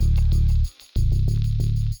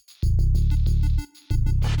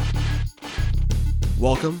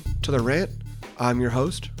Welcome to The Rant. I'm your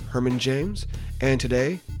host, Herman James, and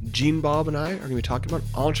today, Gene, Bob, and I are going to be talking about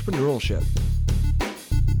entrepreneurship.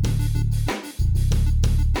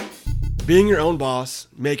 Being your own boss,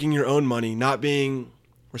 making your own money, not being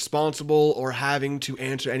responsible or having to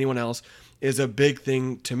answer anyone else is a big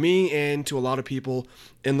thing to me and to a lot of people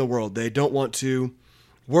in the world. They don't want to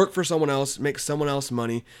work for someone else, make someone else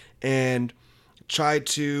money, and try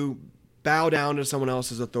to bow down to someone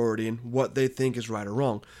else's authority and what they think is right or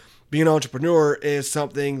wrong. Being an entrepreneur is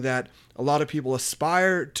something that a lot of people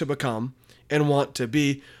aspire to become and want to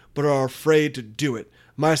be, but are afraid to do it.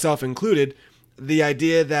 Myself included. The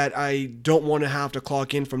idea that I don't want to have to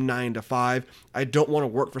clock in from 9 to 5, I don't want to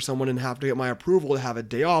work for someone and have to get my approval to have a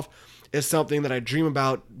day off is something that I dream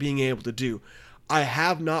about being able to do. I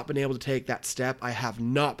have not been able to take that step. I have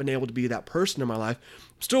not been able to be that person in my life.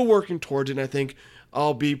 I'm still working towards it, and I think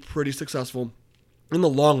I'll be pretty successful in the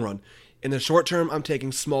long run. In the short term, I'm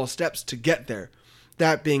taking small steps to get there.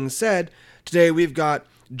 That being said, today we've got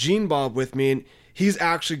Gene Bob with me, and he's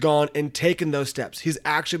actually gone and taken those steps. He's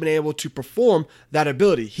actually been able to perform that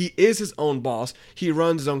ability. He is his own boss. He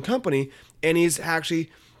runs his own company, and he's actually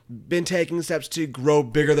been taking steps to grow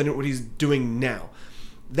bigger than what he's doing now.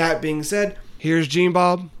 That being said, here's Gene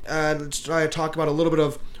Bob, and let's try to talk about a little bit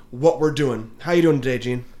of what we're doing. How you doing today,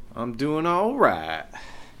 Gene? I'm doing all right.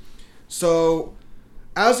 So,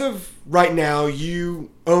 as of right now,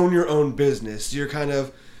 you own your own business. You're kind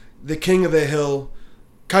of the king of the hill,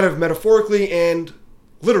 kind of metaphorically and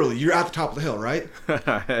literally. You're at the top of the hill, right?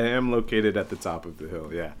 I am located at the top of the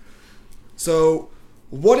hill, yeah. So,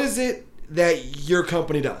 what is it that your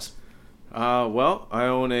company does? Well, I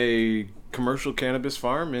own a commercial cannabis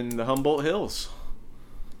farm in the Humboldt Hills.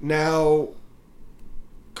 Now,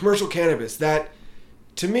 commercial cannabis, that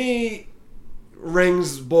to me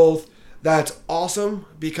rings both, that's awesome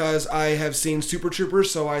because I have seen Super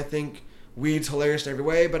Troopers, so I think weed's hilarious in every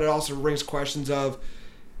way, but it also rings questions of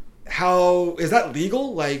how, is that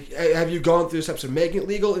legal? Like, have you gone through the steps of making it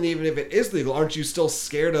legal? And even if it is legal, aren't you still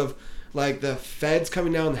scared of, like, the feds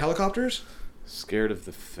coming down in the helicopters? Scared of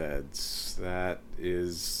the feds. That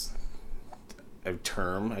is a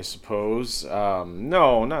term, I suppose.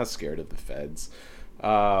 No, not scared of the feds.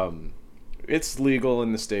 It's legal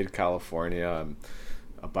in the state of California. I'm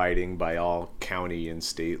abiding by all county and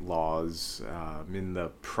state laws. I'm in the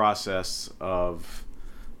process of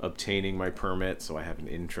obtaining my permit, so I have an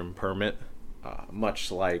interim permit,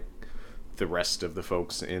 much like the rest of the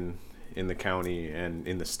folks in the county and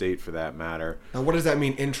in the state for that matter. Now, what does that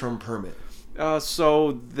mean, interim permit?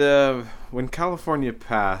 When California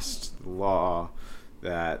passed the law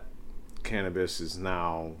that cannabis is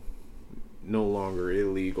now no longer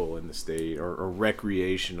illegal in the state or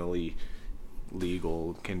recreationally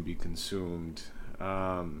legal, can be consumed,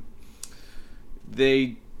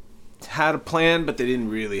 they had a plan, but they didn't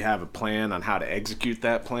really have a plan on how to execute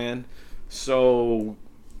that plan. So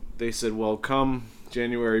they said, well, come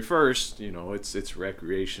January 1st, it's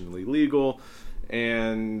recreationally legal,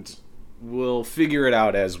 and we'll figure it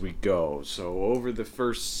out as we go. So over the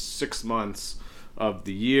first 6 months of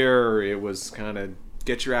the year, it was kind of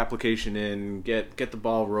get your application in, get the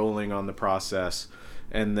ball rolling on the process,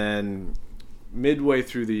 and then midway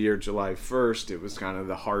through the year, July 1st, it was kind of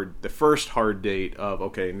the first hard date of,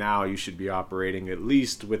 okay, now you should be operating at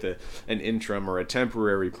least with an interim or a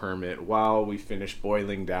temporary permit while we finish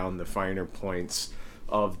boiling down the finer points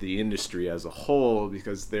of the industry as a whole,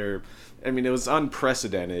 because it was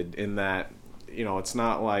unprecedented in that, it's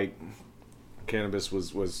not like cannabis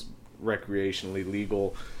was recreationally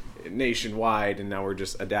legal nationwide and now we're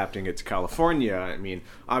just adapting it to California. I mean,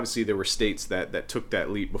 obviously there were states that took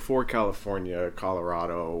that leap before California,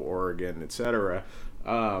 Colorado, Oregon, etc.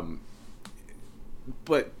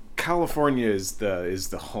 But California is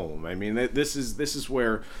the home. I mean, this is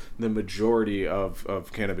where the majority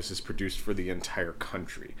of cannabis is produced for the entire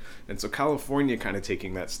country. And so California kind of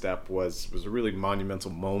taking that step was a really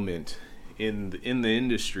monumental moment in the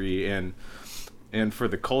industry and for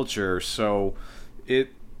the culture. So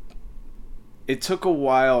it took a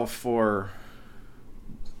while for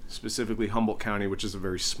specifically Humboldt County, which is a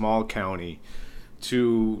very small county,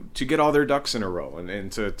 to get all their ducks in a row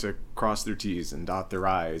and to cross their T's and dot their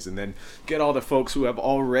I's, and then get all the folks who have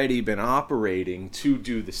already been operating to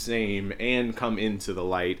do the same and come into the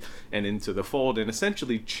light and into the fold and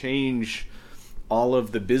essentially change all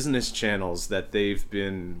of the business channels that they've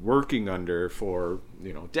been working under for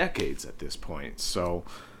decades at this point. So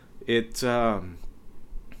it's been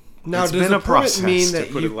a process, to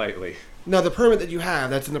put it lightly. Now, the permit that you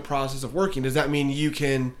have that's in the process of working, does that mean you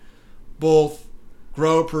can both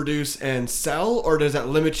grow, produce, and sell, or does that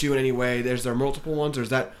limit you in any way? Is there multiple ones, or is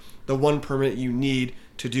that the one permit you need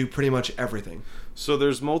to do pretty much everything? So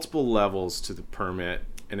there's multiple levels to the permit,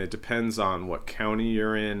 and it depends on what county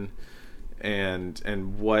you're in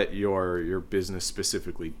and what your business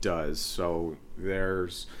specifically does. So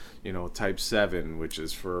there's type 7, which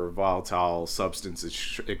is for volatile substance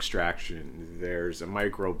extraction. There's a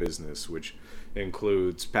micro business, which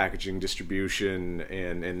includes packaging, distribution,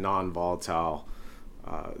 and non-volatile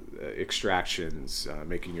extractions,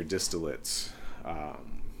 making your distillates,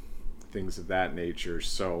 things of that nature.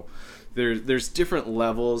 So there's different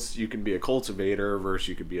levels. You can be a cultivator versus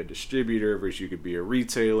you could be a distributor versus you could be a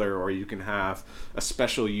retailer, or you can have a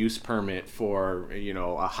special use permit for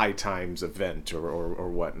a high times event or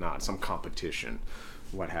whatnot, some competition,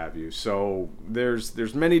 what have you. So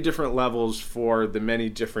there's many different levels for the many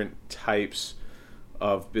different types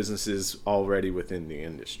of businesses already within the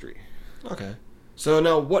industry. Okay. So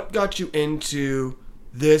now, what got you into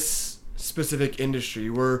this specific industry?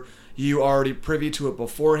 Were you already privy to it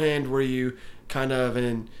beforehand? Were you kind of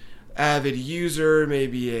an avid user,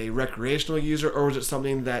 maybe a recreational user, or was it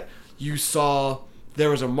something that you saw there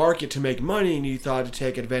was a market to make money and you thought to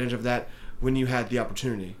take advantage of that when you had the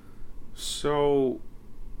opportunity? So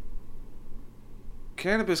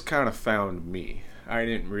cannabis kind of found me. I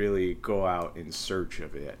didn't really go out in search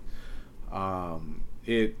of it.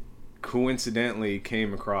 It coincidentally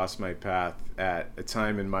came across my path at a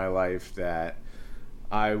time in my life that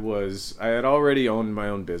I had already owned my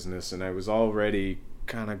own business, and I was already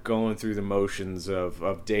kind of going through the motions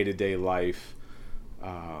of day-to-day life,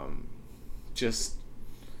 just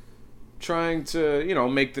trying to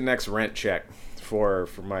make the next rent check for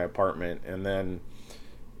my apartment. And then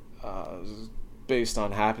based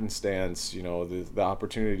on happenstance, the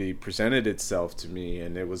opportunity presented itself to me,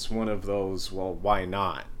 and it was one of those, well, why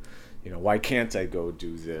not? Why can't I go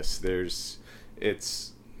do this? It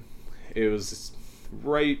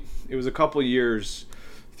was a couple years,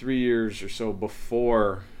 3 years or so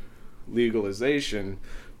before legalization,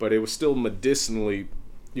 but it was still medicinally,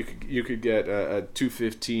 you could get a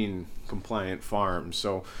 215 compliant farm.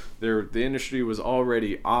 So the industry was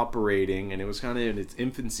already operating, and it was kind of in its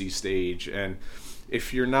infancy stage. And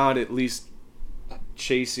if you're not at least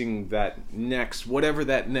chasing whatever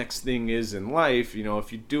that next thing is in life,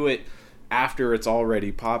 if you do it after it's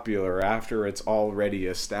already popular, after it's already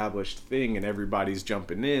established thing and everybody's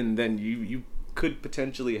jumping in, then you could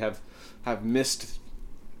potentially have missed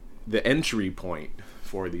the entry point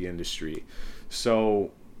for the industry.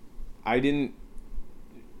 So I didn't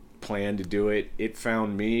plan to do it. It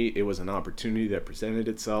found me. It was an opportunity that presented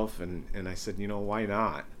itself, and I said, why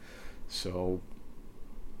not? So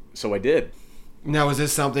I did. Now, is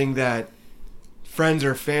this something that friends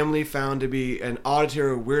or family found to be an oddity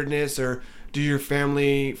or weirdness, or do your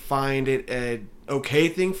family find it an okay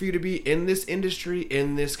thing for you to be in this industry,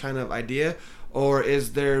 in this kind of idea, or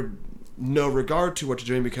is there no regard to what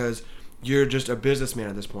you're doing because you're just a businessman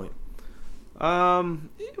at this point?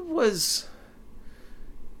 It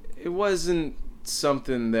wasn't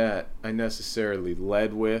something that I necessarily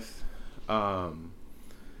led with.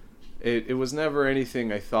 It was never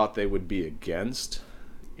anything I thought they would be against.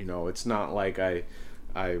 It's not like I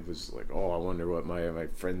was like, oh, I wonder what my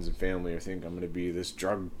friends and family are think I'm going to be this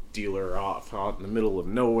drug dealer out in the middle of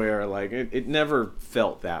nowhere. Like it never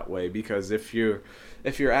felt that way, because if you're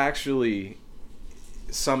actually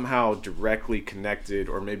somehow directly connected,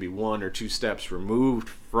 or maybe one or two steps removed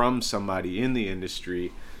from somebody in the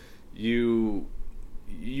industry, you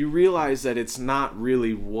realize that it's not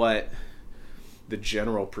really what the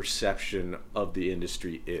general perception of the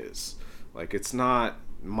industry is. Like, it's not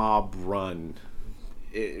mob run.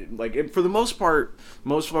 For the most part,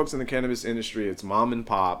 most folks in the cannabis industry, it's mom and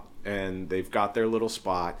pop, and they've got their little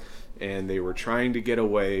spot, and they were trying to get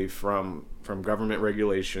away from government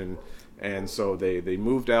regulation, and so they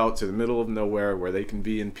moved out to the middle of nowhere where they can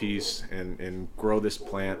be in peace and grow this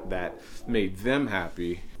plant that made them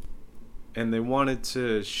happy, and they wanted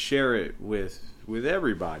to share it with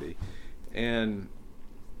everybody. And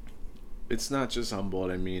it's not just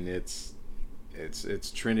Humboldt. I mean, it's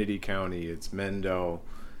Trinity County, it's Mendo,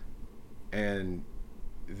 and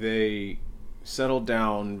they settled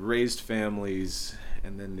down, raised families,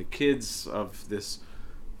 and then the kids of this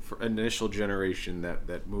initial generation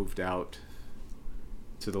that moved out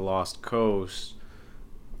to the Lost Coast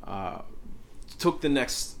took the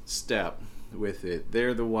next step with it.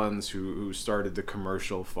 They're the ones who started the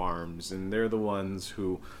commercial farms, and they're the ones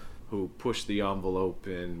who pushed the envelope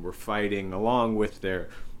and were fighting along with their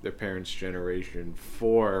parents' generation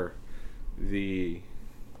for the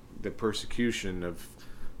persecution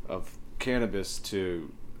of cannabis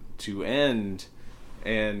to end,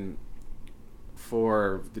 and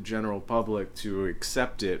for the general public to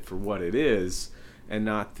accept it for what it is, and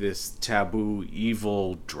not this taboo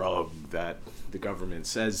evil drug that the government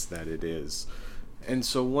says that it is. And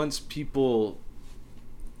so once people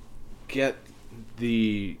get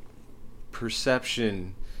the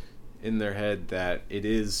perception in their head that it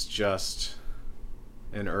is just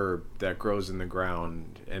an herb that grows in the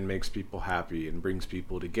ground and makes people happy and brings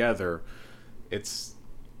people together, it's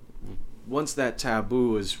once that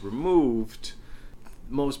taboo is removed,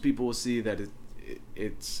 most people will see that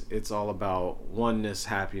it's all about oneness,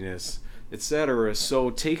 happiness, etc. So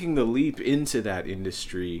taking the leap into that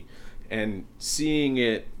industry and seeing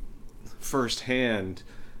it firsthand,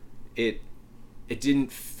 it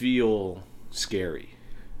didn't feel scary.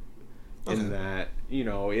 Okay. In that,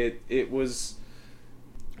 it was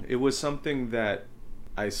something that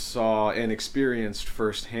I saw and experienced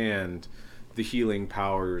firsthand, the healing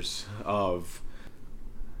powers of.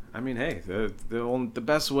 I mean, hey, the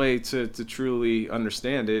best way to truly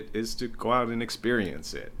understand it is to go out and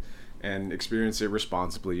experience it, and experience it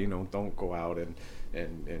responsibly. Don't go out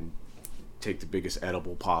and take the biggest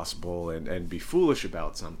edible possible and be foolish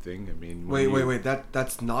about something. I mean, wait,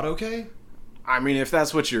 that's not okay? I mean, if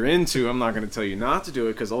that's what you're into, I'm not going to tell you not to do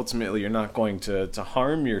it, because ultimately you're not going to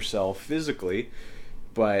harm yourself physically,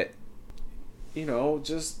 but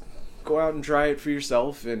just go out and try it for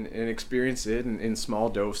yourself and experience it in small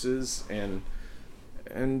doses, and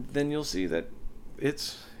then you'll see that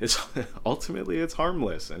it's ultimately it's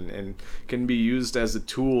harmless and can be used as a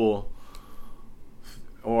tool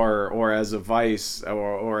or as a vice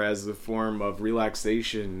or as a form of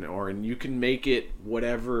relaxation, and you can make it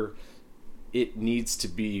whatever it needs to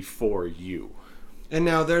be for you. And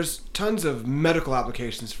now there's tons of medical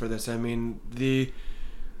applications for this. I mean, the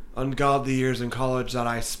ungodly years in college that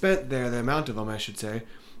I spent there, the amount of them I should say,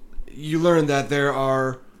 you learn that there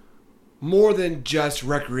are more than just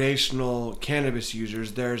recreational cannabis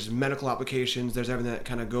users. There's medical applications, there's everything that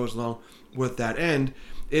kind of goes along with that end.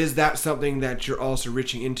 Is that something that you're also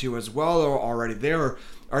reaching into as well, or already there, or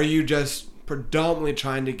are you just predominantly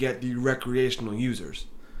trying to get the recreational users?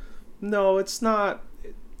 No, it's not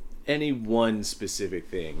any one specific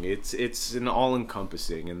thing. It's an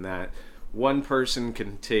all-encompassing, in that one person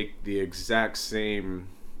can take the exact same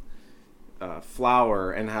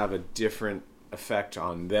flower and have a different effect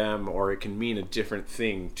on them, or it can mean a different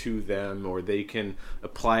thing to them, or they can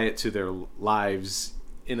apply it to their lives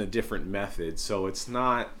in a different method. So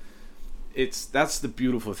that's the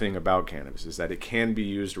beautiful thing about cannabis, is that it can be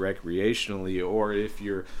used recreationally, or if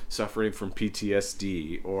you're suffering from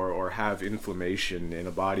PTSD or have inflammation in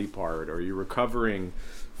a body part, or you're recovering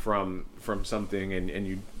from something and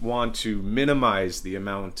you want to minimize the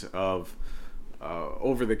amount of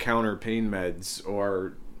over-the-counter pain meds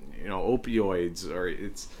or opioids, or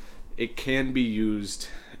it can be used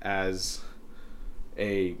as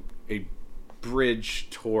a bridge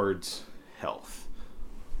towards health.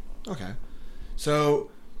 Okay.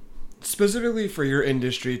 So specifically for your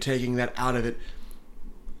industry, taking that out of it,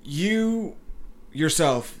 you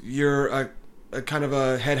yourself, you're a kind of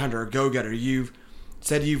a headhunter, a go-getter. You've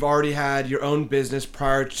said you've already had your own business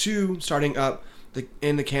prior to starting up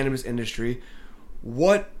in the cannabis industry.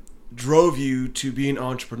 What drove you to be an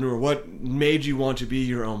entrepreneur? What made you want to be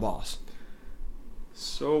your own boss?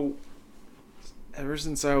 So, ever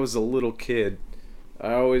since I was a little kid,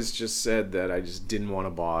 I always just said that I just didn't want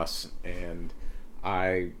a boss, and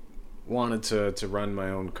I wanted to run my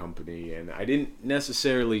own company, and I didn't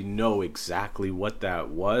necessarily know exactly what that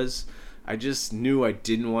was. I just knew I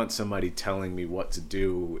didn't want somebody telling me what to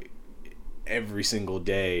do every single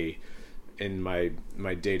day in my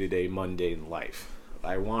day-to-day mundane life.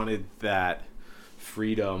 I wanted that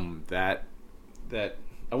freedom, that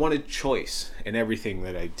I wanted choice in everything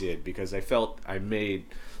that I did, because I felt I made,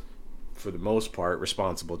 for the most part,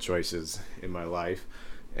 responsible choices in my life.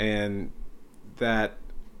 And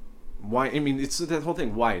it's that whole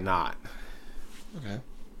thing, why not? Okay.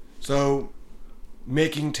 So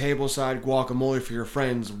making tableside guacamole for your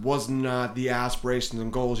friends was not the aspirations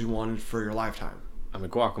and goals you wanted for your lifetime. I mean,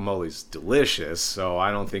 guacamole's delicious, so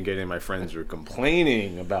I don't think any of my friends were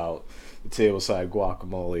complaining about the tableside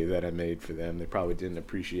guacamole that I made for them. They probably didn't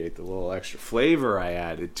appreciate the little extra flavor I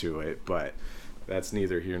added to it, but that's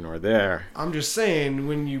neither here nor there. I'm just saying,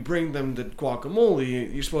 when you bring them the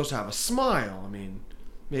guacamole, you're supposed to have a smile. I mean,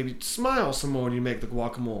 maybe smile some more when you make the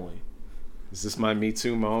guacamole. Is this my Me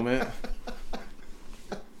Too moment?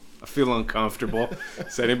 I feel uncomfortable.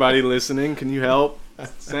 Is anybody listening? Can you help?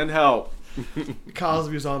 Send help.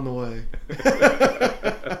 Cosby's on the way.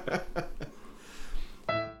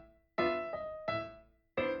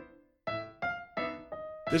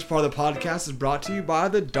 This part of the podcast is brought to you by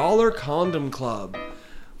the Dollar Condom Club.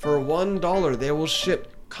 For $1, they will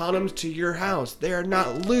ship condoms to your house. They are not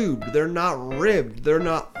lubed, they're not ribbed, they're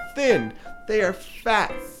not thin. They are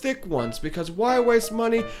fat, thick ones, because why waste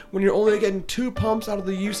money when you're only getting 2 pumps out of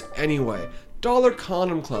the use anyway? Dollar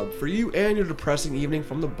Condom Club, for you and your depressing evening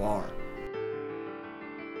from the bar.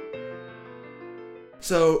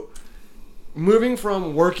 So, moving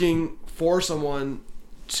from working for someone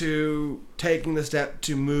to taking the step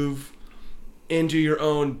to move into your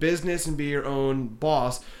own business and be your own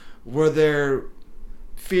boss, were there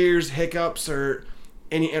fears, hiccups, or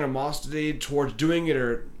any animosity towards doing it,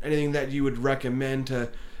 or anything that you would recommend to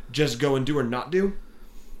just go and do or not do?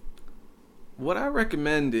 What I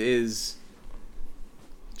recommend is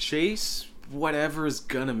chase whatever is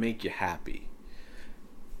gonna make you happy.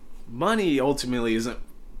 Money ultimately isn't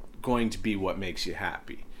going to be what makes you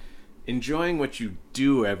happy. Enjoying what you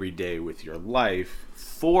do every day with your life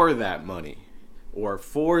for that money, or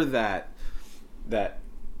for that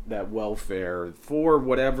welfare, for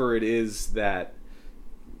whatever it is that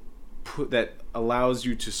allows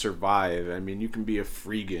you to survive. I mean, you can be a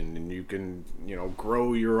freegan and you can,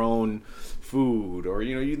 grow your own food, or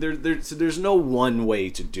there's no one way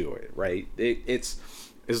to do it, right? It's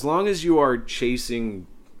as long as you are chasing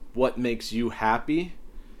what makes you happy,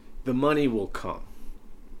 the money will come.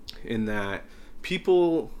 In that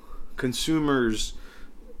consumers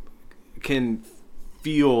can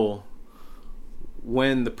feel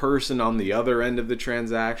when the person on the other end of the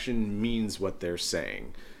transaction means what they're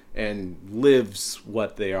saying and lives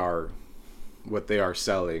what they are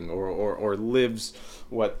selling, or lives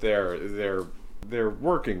what they're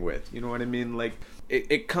working with. You know what I mean? Like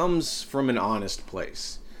it comes from an honest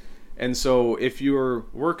place. And so if you're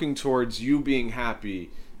working towards you being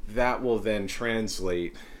happy, that will then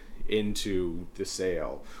translate into the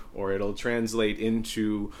sale, or it'll translate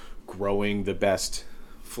into growing the best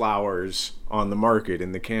flowers on the market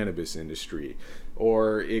in the cannabis industry,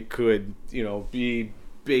 or it could, be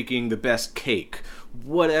baking the best cake.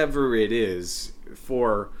 Whatever it is,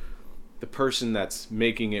 for the person that's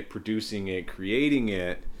making it, producing it, creating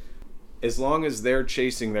it, as long as they're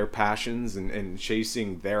chasing their passions and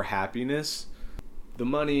chasing their happiness, the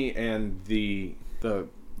money and the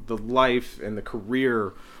life and the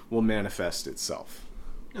career will manifest itself.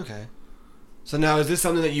 Okay. So now, is this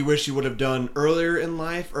something that you wish you would have done earlier in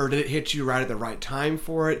life, or did it hit you right at the right time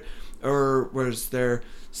for it? Or was there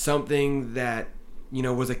something that,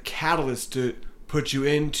 was a catalyst to put you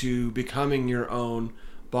into becoming your own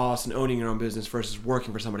boss and owning your own business versus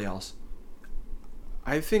working for somebody else?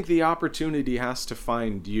 I think the opportunity has to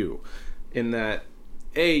find you, in that,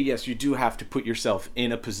 yes, you do have to put yourself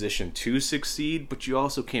in a position to succeed, but you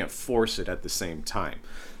also can't force it at the same time.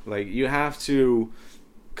 Like, you have to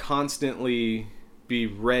constantly be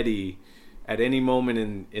ready at any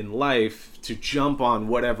moment in life to jump on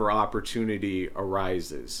whatever opportunity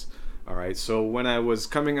arises. All right. So when I was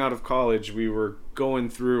coming out of college, we were going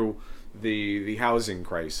through the housing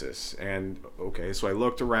crisis, and so I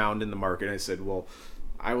looked around in the market and I said, well,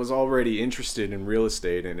 I was already interested in real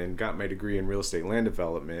estate and got my degree in real estate land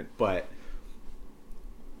development, but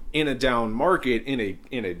in a down market, in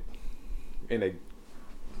a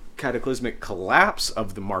cataclysmic collapse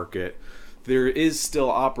of the market, there is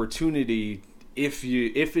still opportunity if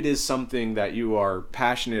it is something that you are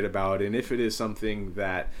passionate about, and if it is something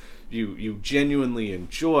that you genuinely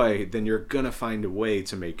enjoy, then you're gonna find a way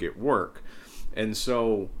to make it work. And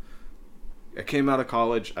so I came out of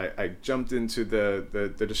college, I jumped into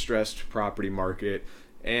the distressed property market,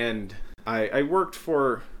 and I worked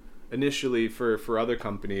initially for other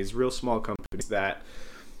companies, real small companies that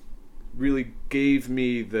really gave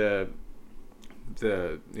me the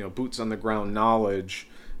boots on the ground knowledge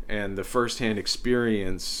and the firsthand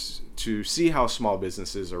experience to see how small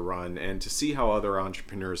businesses are run and to see how other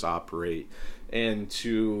entrepreneurs operate, and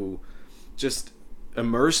to just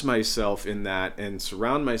immerse myself in that and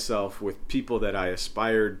surround myself with people that I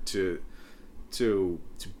aspired to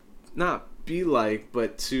not be like,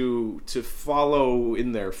 but to follow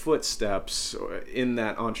in their footsteps in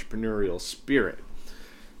that entrepreneurial spirit.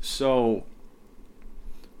 So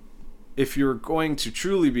if you're going to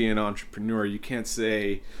truly be an entrepreneur, you can't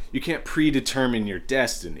predetermine your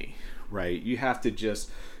destiny, right? You have to just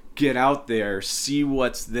get out there, see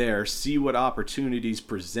what's there, see what opportunities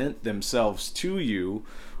present themselves to you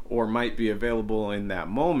or might be available in that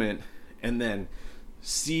moment, and then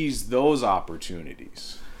seize those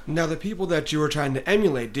opportunities. Now, the people that you were trying to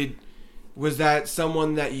emulate, was that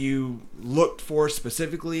someone that you looked for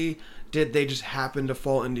specifically? Did they just happen to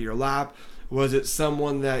fall into your lap? Was it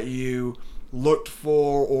someone that you looked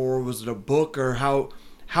for, or was it a book, or how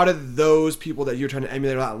how did those people that you're trying to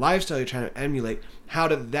emulate, or that lifestyle you're trying to emulate, how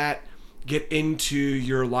did that get into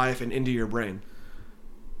your life and into your brain?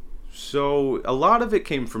 So a lot of it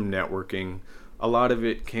came from networking. A lot of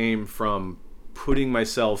it came from putting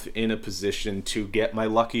myself in a position to get my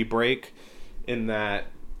lucky break, in that,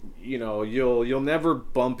 you know, you'll never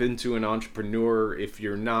bump into an entrepreneur if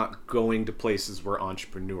you're not going to places where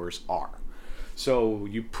entrepreneurs are. So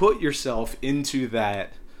you put yourself into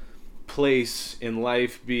that place in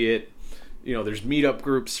life, be it, you know, there's meetup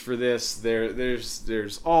groups for this,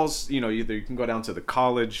 there's all, you know, either you can go down to the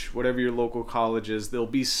college, whatever your local college is, there'll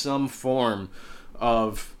be some form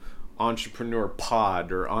of entrepreneur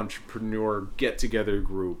pod or entrepreneur get together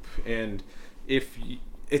group. And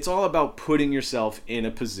it's all about putting yourself in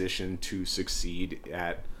a position to succeed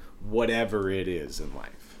at whatever it is in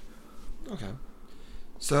life. Okay.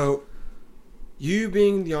 So you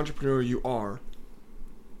being the entrepreneur you are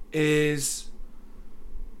is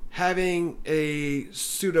having a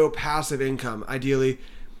pseudo passive income, ideally,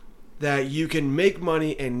 that you can make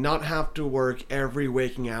money and not have to work every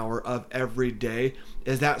waking hour of every day.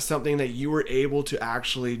 Is that something that you were able to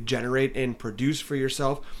actually generate and produce for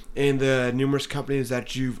yourself in the numerous companies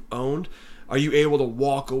that you've owned? Are you able to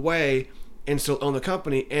walk away and still own the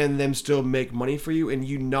company and them still make money for you, and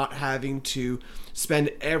you not having to spend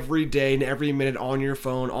every day and every minute on your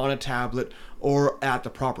phone, on a tablet, or at the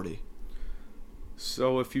property?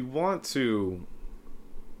 So if you want to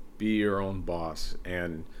be your own boss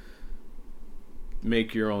and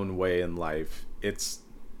make your own way in life, it's,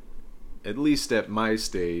 at least at my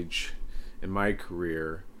stage in my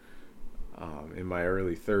career, in my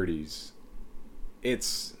early 30s,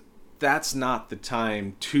 that's not the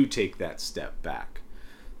time to take that step back.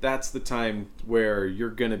 That's the time where you're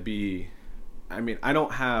gonna be, I mean, I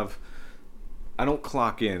don't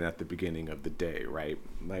clock in at the beginning of the day, right?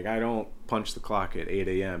 Like, I don't punch the clock at 8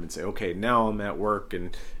 a.m. and say, okay, now I'm at work,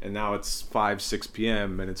 and now it's 6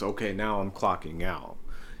 p.m. and it's okay, now I'm clocking out.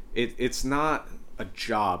 It's not a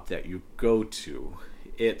job that you go to.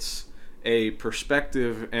 It's a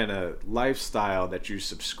perspective and a lifestyle that you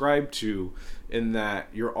subscribe to, in that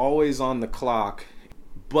you're always on the clock,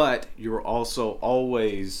 but you're also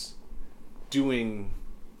always doing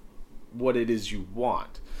what it is you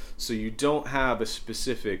want. So you don't have a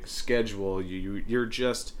specific schedule. You're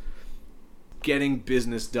just getting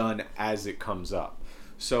business done as it comes up.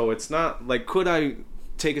 So it's not like, could I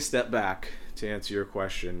take a step back, to answer your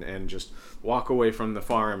question, and just walk away from the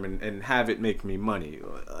farm and have it make me money?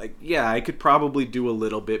 Like, yeah, I could probably do a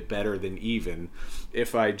little bit better than even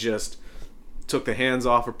if I just took the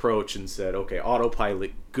hands-off approach and said, okay,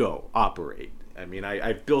 autopilot, go, operate. I mean,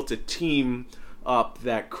 I've built a team up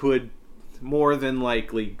that could more than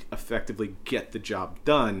likely effectively get the job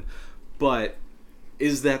done, but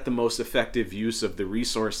is that the most effective use of the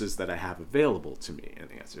resources that I have available to me? And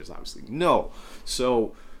the answer is obviously no.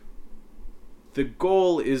 So the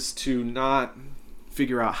goal is to not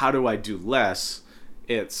figure out how do I do less,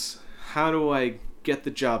 it's how do I get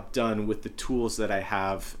the job done with the tools that I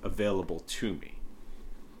have available to me.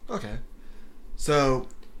 Okay. So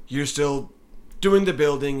you're still doing the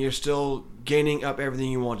building, you're still gaining up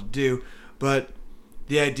everything you want to do, but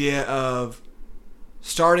the idea of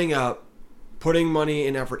starting up, putting money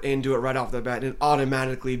and effort into it right off the bat, and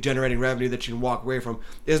automatically generating revenue that you can walk away from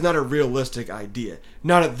is not a realistic idea.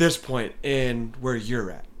 Not at this point in where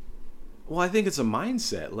you're at. Well, I think it's a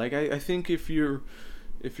mindset. Like, I think if you're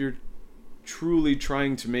truly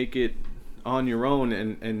trying to make it on your own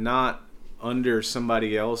and not under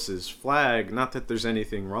somebody else's flag, not that there's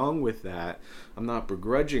anything wrong with that, I'm not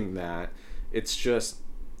begrudging that, it's just,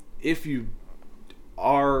 if you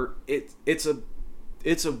are, it's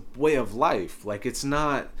a way of life. Like, it's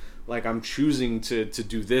not like I'm choosing to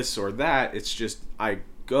do this or that. It's just I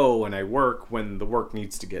go and I work when the work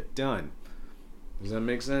needs to get done. Does that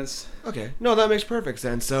make sense? Okay. No, that makes perfect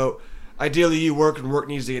sense. So ideally you work and work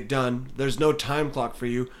needs to get done. There's no time clock for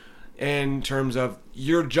you in terms of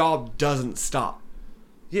your job doesn't stop.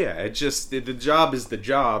 Yeah, it just, the job is the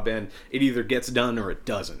job, and it either gets done or it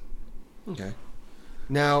doesn't. Okay.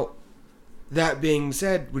 Now, that being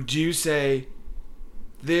said, would you say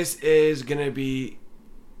this is going to be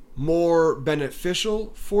more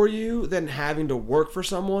beneficial for you than having to work for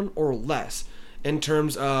someone, or less, in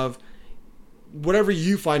terms of whatever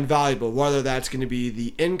you find valuable, whether that's going to be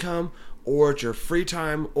the income or it's your free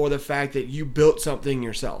time or the fact that you built something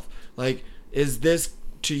yourself? Like, is this,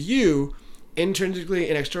 to you, intrinsically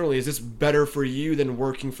and externally, is this better for you than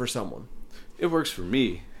working for someone? It works for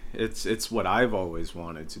me. It's what I've always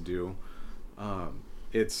wanted to do.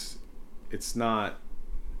 It's not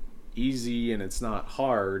easy and it's not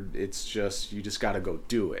hard. It's just, you just got to go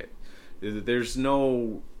do it. There's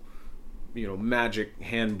no, magic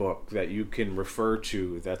handbook that you can refer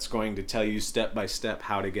to that's going to tell you step by step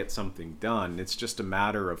how to get something done. It's just a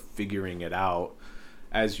matter of figuring it out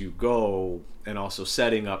as you go, and also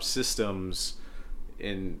setting up systems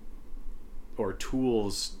or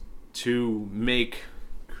tools to make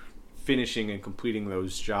finishing and completing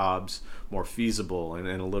those jobs more feasible and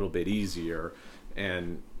a little bit easier.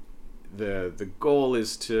 And the goal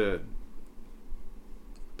is to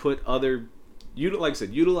put like I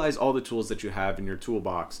said, utilize all the tools that you have in your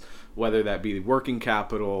toolbox, whether that be working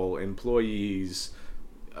capital, employees,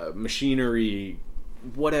 machinery,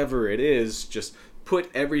 whatever it is. Just put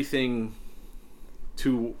everything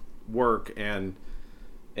to work and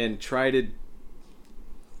try to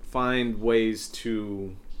find ways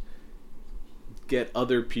to get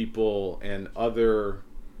other people and other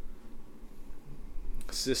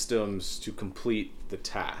systems to complete the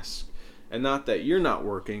task. And not that you're not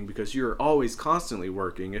working, because you're always constantly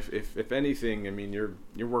working. If anything, I mean,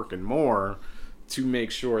 you're working more to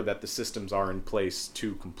make sure that the systems are in place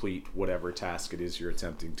to complete whatever task it is you're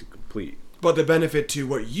attempting to complete. But the benefit to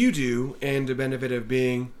what you do, and the benefit of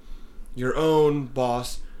being your own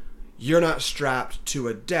boss, you're not strapped to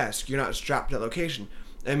a desk. You're not strapped to that location.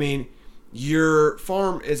 I mean, your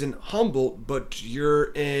farm is in Humboldt, but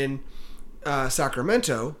you're in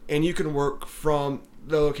Sacramento, and you can work from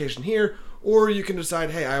the location here, or you can decide,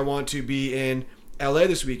 hey, I want to be in LA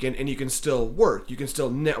this weekend, and you can still work. You can still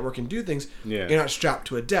network and do things. Yeah. You're not strapped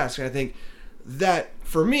to a desk. And I think that,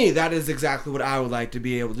 for me, that is exactly what I would like to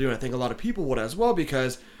be able to do. And I think a lot of people would as well,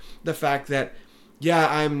 because the fact that, yeah,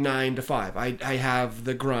 I'm 9 to 5. I have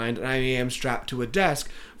the grind, and I am strapped to a desk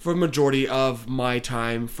for the majority of my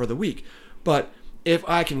time for the week. But if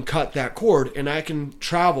I can cut that cord and I can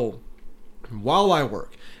travel while I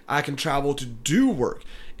work, I can travel to do work.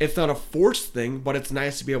 It's not a forced thing, but it's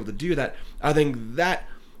nice to be able to do that. I think that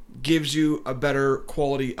gives you a better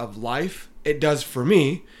quality of life. It does for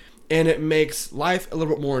me, and it makes life a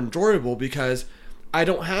little bit more enjoyable, because I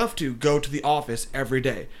don't have to go to the office every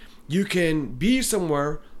day. You can be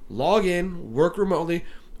somewhere, log in, work remotely,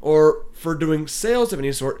 or for doing sales of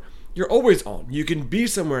any sort, you're always on. You can be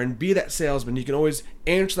somewhere and be that salesman. You can always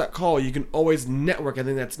answer that call. You can always network. I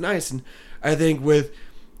think that's nice. And I think with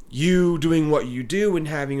you doing what you do and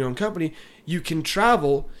having your own company, you can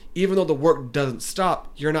travel even though the work doesn't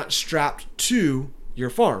stop. You're not strapped to your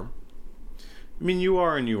farm. I mean, you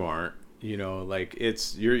are and you aren't. Like,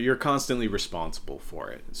 it's you're constantly responsible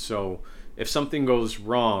for it. So if something goes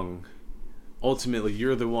wrong, ultimately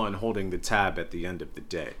you're the one holding the tab at the end of the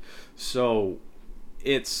day. So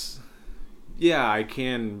it's, yeah, I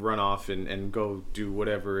can run off and go do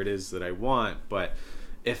whatever it is that I want, but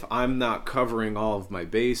if I'm not covering all of my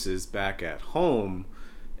bases back at home,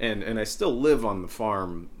 and I still live on the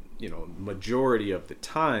farm, majority of the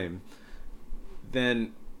time,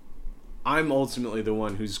 then I'm ultimately the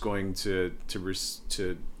one who's going to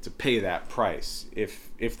pay that price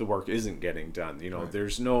if the work isn't getting done. Right.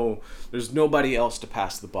 There's nobody else to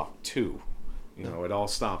pass the buck to. It all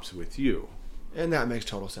stops with you. And that makes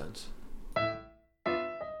total sense.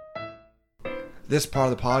 This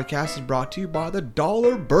part of the podcast is brought to you by the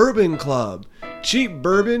Dollar Bourbon Club. Cheap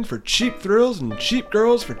bourbon for cheap thrills and cheap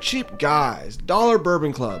girls for cheap guys. Dollar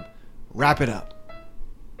Bourbon Club. Wrap it up.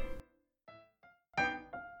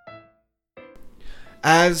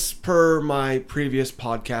 As per my previous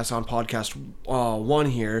podcast on podcast 1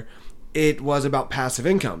 here, it was about passive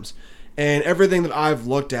incomes. And everything that I've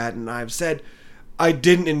looked at and I've said, I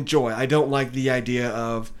didn't enjoy. I don't like the idea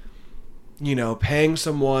of, paying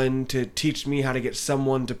someone to teach me how to get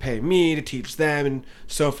someone to pay me to teach them and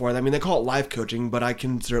so forth. I mean, they call it life coaching, but I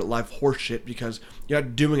consider it life horseshit, because you're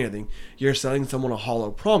not doing anything. You're selling someone a hollow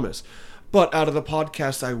promise. But out of the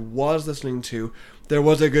podcast I was listening to, there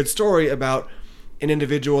was a good story about an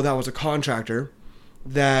individual that was a contractor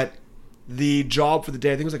that the job for the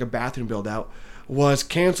day, I think it was like a bathroom build out, was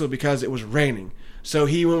canceled because it was raining. So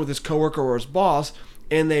he went with his coworker or his boss,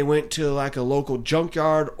 and they went to like a local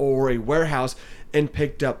junkyard or a warehouse and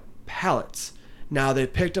picked up pallets. Now, they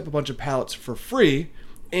picked up a bunch of pallets for free,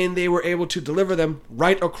 and they were able to deliver them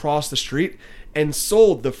right across the street and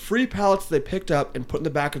sold the free pallets they picked up and put in the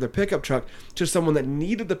back of their pickup truck to someone that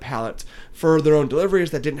needed the pallets for their own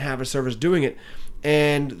deliveries that didn't have a service doing it.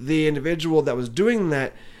 And the individual that was doing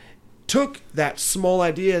that took that small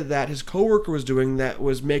idea that his coworker was doing that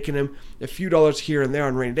was making him a few dollars here and there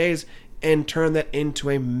on rainy days, and turned that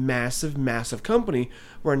into a massive, massive company,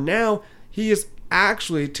 where now he is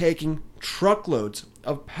actually taking truckloads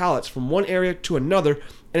of pallets from one area to another,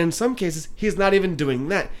 and in some cases, he's not even doing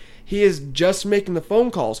that. He is just making the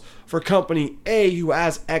phone calls for company A who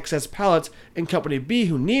has excess pallets and company B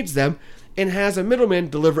who needs them, and has a middleman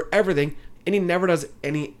deliver everything, and he never does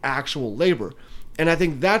any actual labor. And I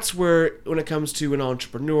think that's where, when it comes to an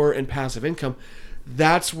entrepreneur and passive income,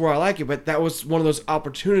 that's where I like it. But that was one of those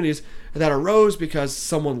opportunities that arose because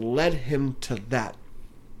someone led him to that.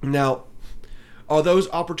 Now, are those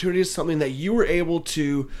opportunities something that you were able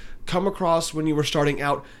to come across when you were starting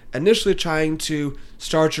out, initially trying to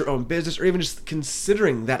start your own business, or even just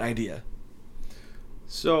considering that idea?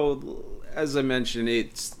 So, as I mentioned,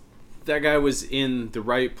 that guy was in the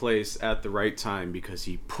right place at the right time because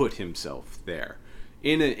he put himself there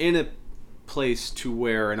in a place to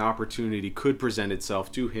where an opportunity could present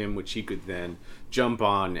itself to him, which he could then jump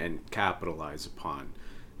on and capitalize upon.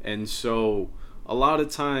 And so a lot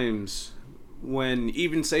of times when,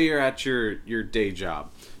 even say you're at your day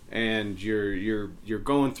job and you're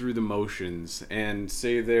going through the motions, and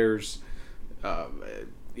say there's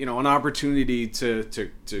an opportunity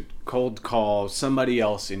to cold call somebody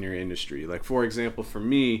else in your industry. Like, for example, for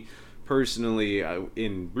me personally,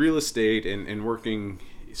 in real estate and working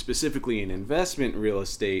specifically in investment real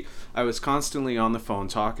estate, I was constantly on the phone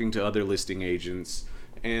talking to other listing agents,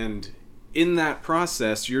 and in that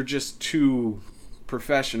process, you're just two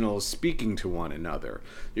professionals speaking to one another.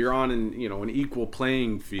 You're on an equal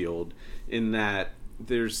playing field in that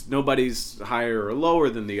there's nobody's higher or lower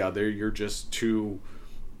than the other. You're just two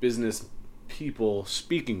business people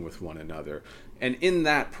speaking with one another. And in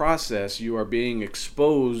that process, you are being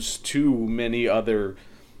exposed to many other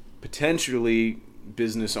potentially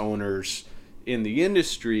business owners in the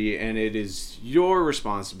industry, and it is your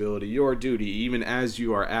responsibility, your duty, even as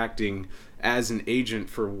you are acting as an agent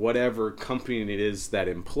for whatever company it is that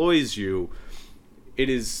employs you.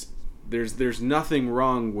 There's nothing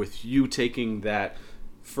wrong with you taking that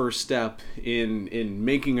first step in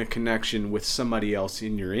making a connection with somebody else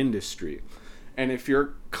in your industry. And if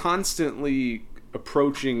you're constantly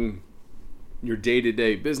approaching your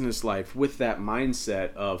day-to-day business life with that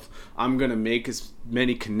mindset of, I'm going to make as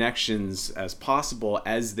many connections as possible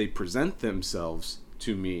as they present themselves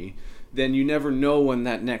to me, then you never know when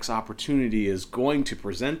that next opportunity is going to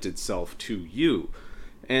present itself to you.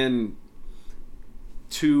 And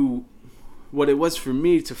to what it was for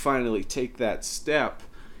me to finally take that step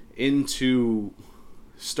into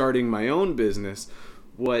starting my own business,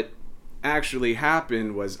 what actually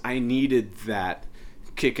happened was I needed that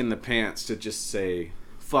kick in the pants to just say,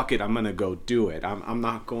 fuck it, I'm gonna go do it. I'm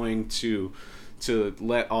not going to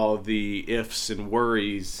let all the ifs and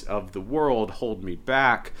worries of the world hold me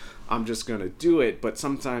back. I'm just gonna do it. But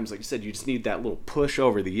sometimes, like you said, you just need that little push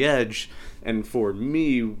over the edge. And for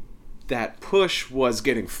me, that push was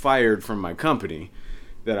getting fired from my company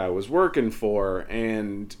that I was working for.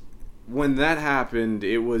 And when that happened,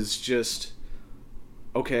 it was just,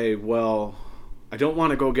 okay, well, I don't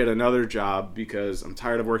want to go get another job because I'm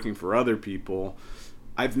tired of working for other people.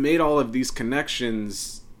 I've made all of these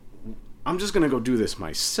connections. I'm just going to go do this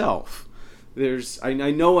myself. I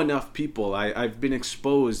know enough people. I've been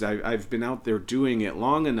exposed. I've been out there doing it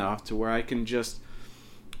long enough to where I can just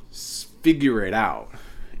figure it out.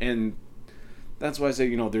 And that's why I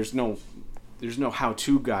say, there's no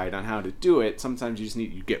how-to guide on how to do it. Sometimes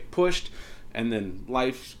you get pushed, and then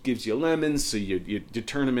life gives you lemons, so you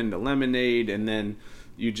turn them into lemonade, and then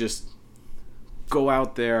you just go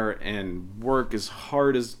out there and work as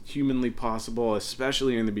hard as humanly possible,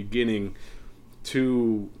 especially in the beginning,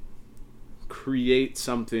 to create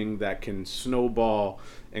something that can snowball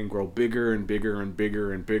and grow bigger and bigger and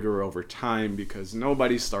bigger and bigger over time, because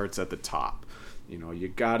nobody starts at the top. You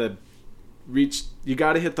gotta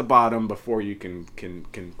hit the bottom before you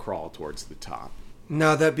can crawl towards the top.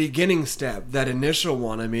 Now, that beginning step, that initial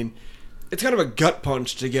one, I mean, it's kind of a gut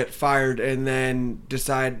punch to get fired and then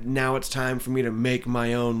decide now it's time for me to make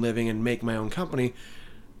my own living and make my own company.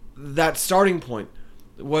 That starting point,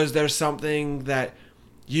 was there something that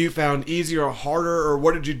you found easier or harder, or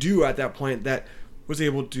what did you do at that point that was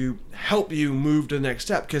able to help you move to the next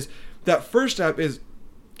step? Because that first step is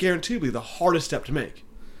guaranteedly the hardest step to make.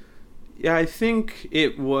 Yeah, I think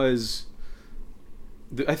it was.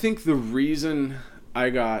 I think the reason I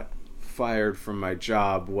got fired from my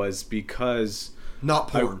job was because not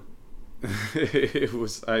porn. It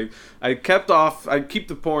was I keep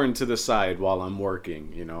the porn to the side while I'm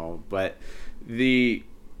working, but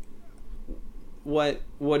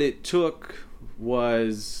what it took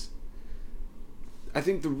was, I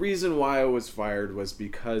think the reason why I was fired was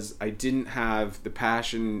because I didn't have the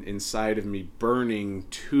passion inside of me burning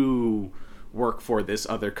to work for this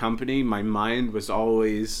other company, my mind was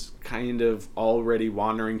always kind of already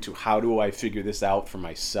wandering to how do I figure this out for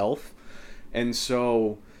myself. And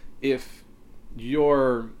so if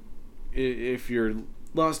your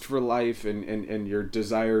lust for life and your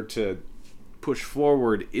desire to push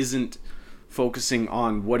forward isn't focusing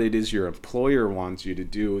on what it is your employer wants you to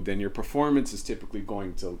do, then your performance is typically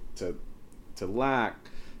going to lack,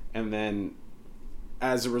 and then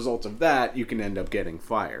as a result of that, you can end up getting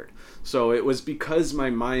fired. So it was because my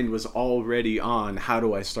mind was already on how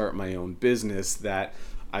do I start my own business that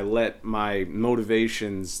I let my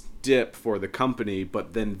motivations dip for the company,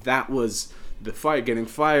 but then that was the fight. Getting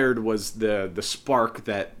fired was the spark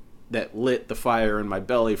that lit the fire in my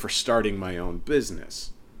belly for starting my own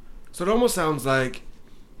business. So it almost sounds like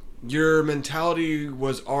your mentality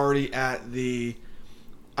was already at the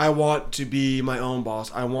I want to be my own boss.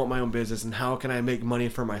 I want my own business, and how can I make money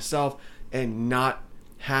for myself and not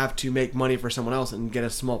have to make money for someone else and get a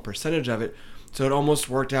small percentage of it. So it almost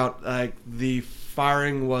worked out like the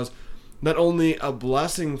firing was not only a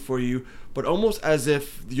blessing for you, but almost as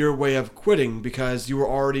if your way of quitting, because you were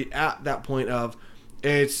already at that point of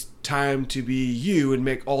it's time to be you and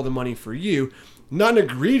make all the money for you. Not in a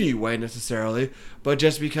greedy way necessarily, but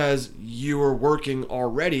just because you were working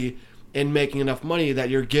already and making enough money that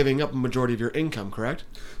you're giving up a majority of your income, correct?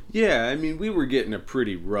 Yeah, I mean, we were getting a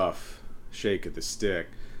pretty rough shake of the stick.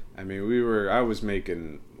 I mean, I was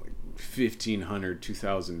making like $1,500,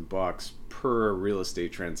 $2,000 per real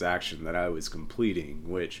estate transaction that I was completing,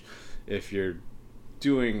 which if you're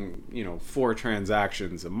doing, 4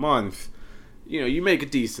 transactions a month, you make a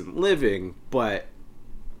decent living, but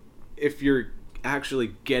if you're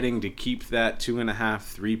actually getting to keep that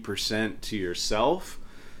 2.5-3% to yourself,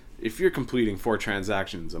 if you're completing 4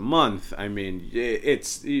 transactions a month, I mean,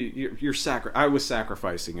 I was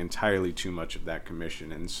sacrificing entirely too much of that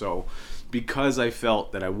commission. And so because I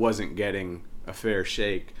felt that I wasn't getting a fair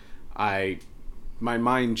shake, my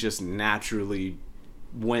mind just naturally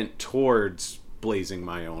went towards blazing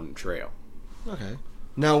my own trail. Okay.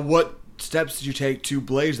 Now, what steps did you take to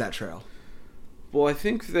blaze that trail? Well, I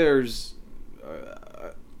think there's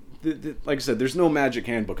like I said, there's no magic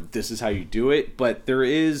handbook of this is how you do it, but there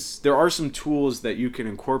are some tools that you can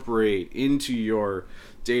incorporate into your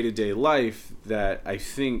day-to-day life that I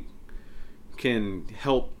think can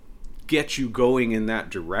help get you going in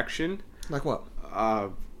that direction. Like what?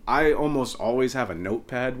 I almost always have a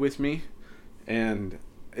notepad with me, and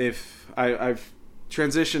if I've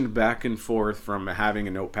transitioned back and forth from having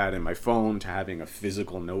a notepad in my phone to having a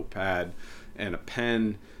physical notepad and a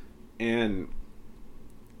pen, and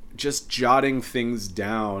just jotting things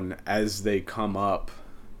down as they come up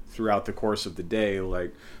throughout the course of the day,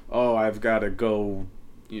 like, oh, I've got to go,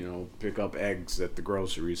 pick up eggs at the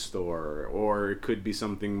grocery store, or it could be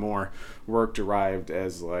something more work-derived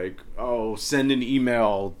as like, oh, send an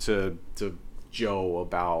email to Joe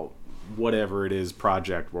about whatever it is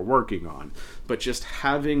project we're working on. But just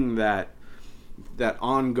having that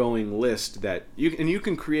ongoing list that you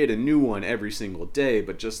can create a new one every single day,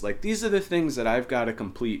 but just like these are the things that I've got to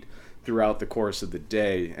complete throughout the course of the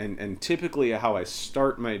day. And typically how I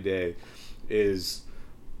start my day is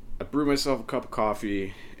I brew myself a cup of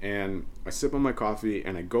coffee and I sip on my coffee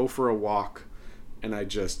and I go for a walk and I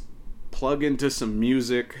just plug into some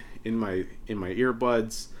music in my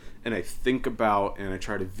earbuds and I think about and I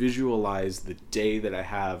try to visualize the day that I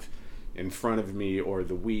have in front of me, or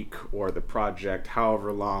the week, or the project,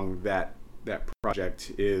 however long that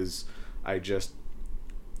project is. I just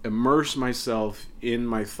immerse myself in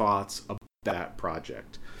my thoughts about that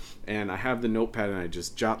project. And I have the notepad and I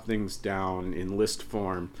just jot things down in list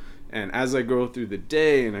form. And as I go through the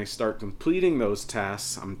day and I start completing those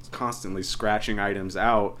tasks, I'm constantly scratching items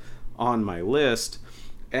out on my list.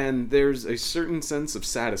 And there's a certain sense of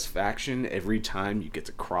satisfaction every time you get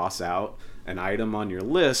to cross out an item on your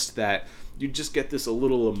list that you just get this a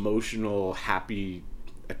little emotional, happy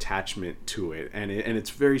attachment to it. And it's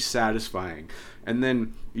very satisfying. And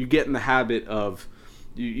then you get in the habit of,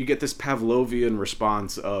 you get this Pavlovian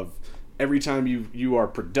response of every time you are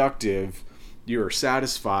productive, you're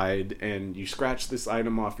satisfied and you scratch this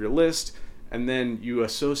item off your list, and then you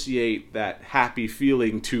associate that happy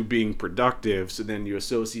feeling to being productive, so then you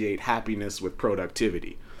associate happiness with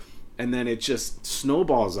productivity. And then it just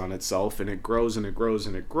snowballs on itself and it grows and it grows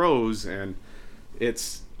and it grows, and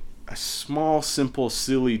it's a small, simple,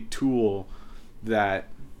 silly tool that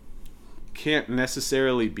can't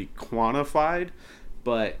necessarily be quantified,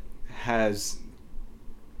 but has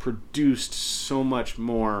produced so much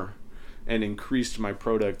more and increased my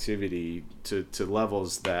productivity to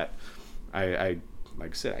levels that I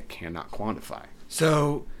like I said, I cannot quantify.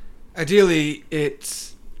 So Ideally,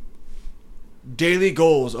 it's daily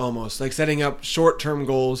goals almost, like setting up short-term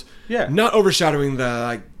goals. Yeah. Not overshadowing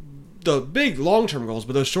the big long-term goals,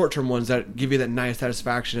 but those short-term ones that give you that nice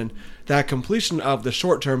satisfaction and that completion of the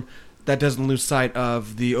short-term that doesn't lose sight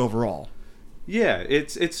of the overall. Yeah,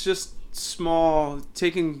 it's just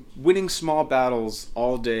winning small battles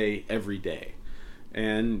all day, every day.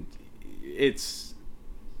 And it's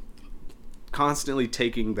constantly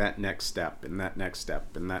taking that next step and that next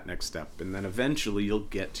step and that next step, and then eventually you'll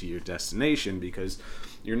get to your destination because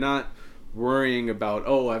you're not worrying about,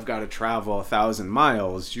 oh, I've got to travel 1,000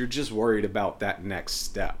 miles. You're just worried about that next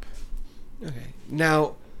step. Okay.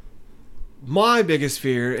 Now, my biggest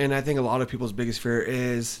fear, and I think a lot of people's biggest fear,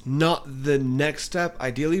 is not the next step,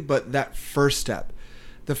 ideally, but that first step.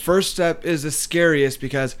 The first step is the scariest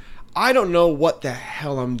because I don't know what the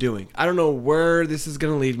hell I'm doing. I don't know where this is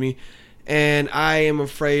going to lead me, and I am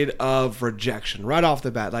afraid of rejection right off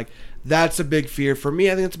the bat. Like, that's a big fear for me.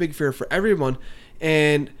 I think it's a big fear for everyone,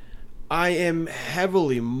 and I am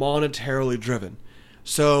heavily monetarily driven.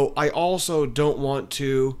 So I also don't want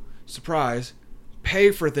to, surprise,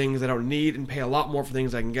 pay for things I don't need and pay a lot more for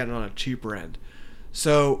things I can get on a cheaper end.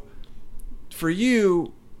 So for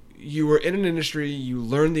you, you were in an industry, you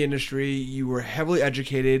learned the industry, you were heavily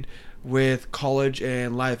educated with college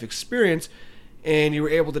and life experience, and you were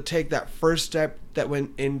able to take that first step that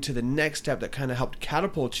went into the next step that kind of helped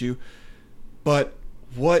catapult you. But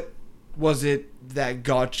what was it that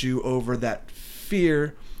got you over that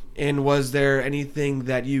fear? And was there anything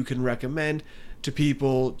that you can recommend to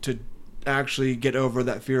people to actually get over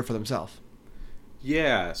that fear for themselves?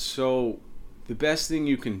 Yeah, so the best thing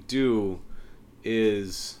you can do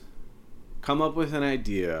is come up with an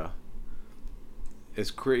idea,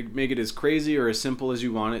 make it as crazy or as simple as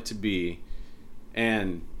you want it to be,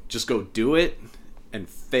 and just go do it and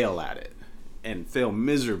fail at it and fail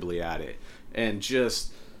miserably at it and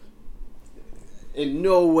just in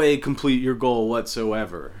no way complete your goal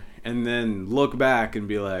whatsoever, and then look back and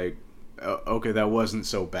be like, okay, that wasn't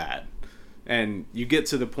so bad. And you get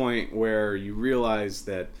to the point where you realize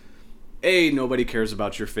that A, nobody cares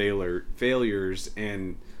about your failures,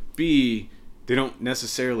 and B, they don't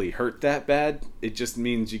necessarily hurt that bad. It just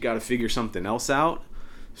means you got to figure something else out.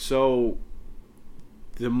 So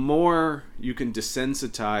the more you can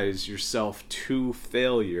desensitize yourself to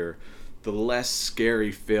failure, the less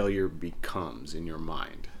scary failure becomes in your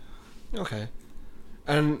mind. Okay.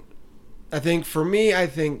 And I think for me,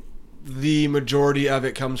 the majority of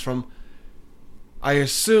it comes from, I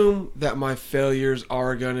assume that my failures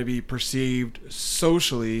are going to be perceived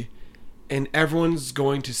socially, and everyone's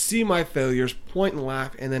going to see my failures, point and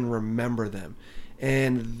laugh, and then remember them.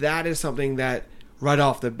 And that is something that right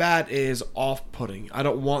off the bat is off-putting. I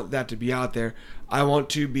don't want that to be out there. I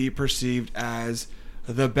want to be perceived as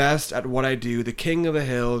the best at what I do, the king of the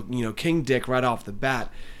hill, King Dick right off the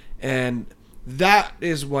bat. And that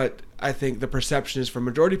is what I think the perception is for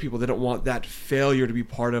majority of people. They don't want that failure to be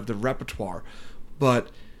part of the repertoire. But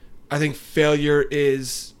I think failure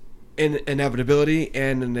is an inevitability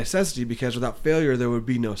and a necessity, because without failure, there would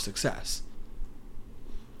be no success.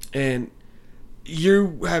 And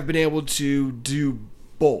you have been able to do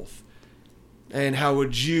both. And how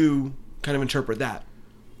would you kind of interpret that?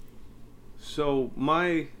 So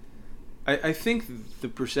I think the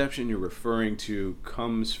perception you're referring to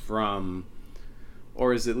comes from,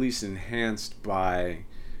 or is at least enhanced by,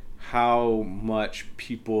 how much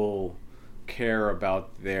people care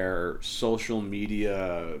about their social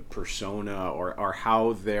media persona, or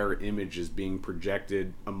how their image is being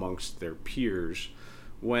projected amongst their peers,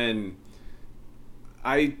 when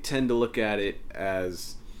I tend to look at it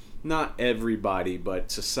as not everybody,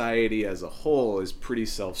 but society as a whole is pretty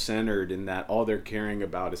self-centered in that all they're caring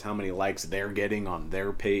about is how many likes they're getting on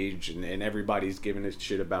their page, and everybody's giving a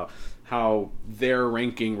shit about how they're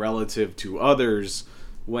ranking relative to others,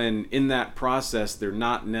 when in that process they're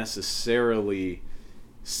not necessarily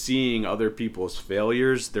seeing other people's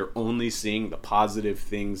failures. They're only seeing the positive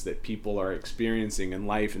things that people are experiencing in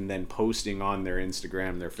life and then posting on their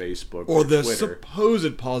Instagram, their Facebook, or the Twitter.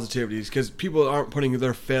 Supposed positivities, because people aren't putting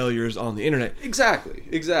their failures on the internet. Exactly.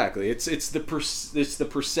 It's the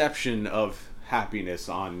perception of happiness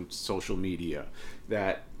on social media,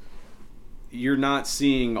 that you're not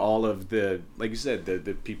seeing all of the, like you said,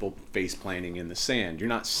 the people face planting in the sand. You're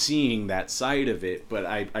not seeing that side of it, but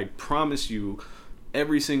I promise you,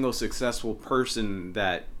 every single successful person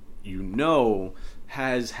that you know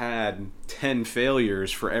has had 10 failures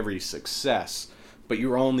for every success, but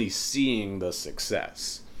you're only seeing the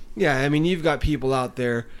success. Yeah, I mean, you've got people out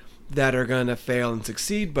there that are going to fail and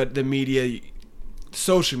succeed, but the media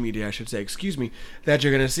social media, I should say, excuse me, that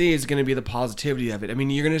you're going to see is going to be the positivity of it. I mean,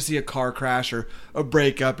 you're going to see a car crash or a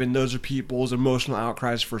breakup, and those are people's emotional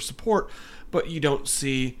outcries for support, but you don't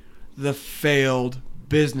see the failed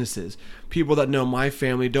businesses. People that know my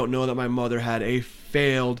family don't know that my mother had a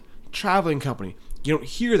failed traveling company. You don't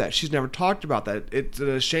hear that. She's never talked about that. It's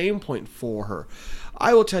a shame point for her.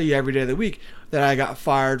 I will tell you every day of the week that I got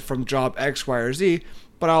fired from job X, Y, or Z,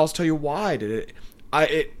 but I'll also tell you why I did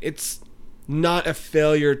it. It's not a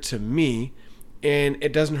failure to me, and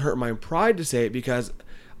it doesn't hurt my pride to say it, because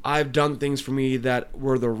I've done things for me that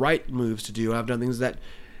were the right moves to do. I've done things that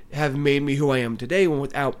have made me who I am today, when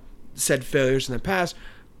without said failures in the past,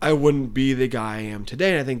 I wouldn't be the guy I am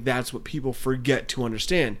today. And I think that's what people forget to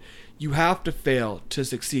understand. You have to fail to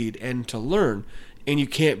succeed and to learn, and you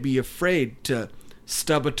can't be afraid to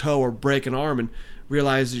stub a toe or break an arm and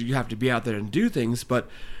realize that you have to be out there and do things. But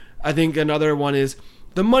I think another one is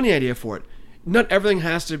the money idea for it. Not everything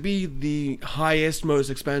has to be the highest, most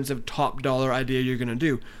expensive, top dollar idea you're going to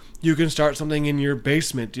do. You can start something in your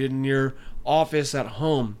basement, in your office at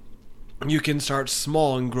home. You can start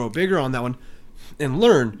small and grow bigger on that one and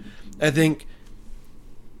learn. I think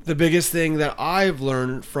the biggest thing that I've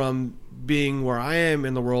learned from being where I am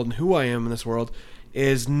in the world and who I am in this world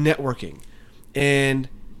is networking. And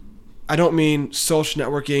I don't mean social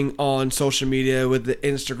networking on social media with the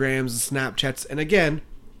Instagrams and Snapchats. And again,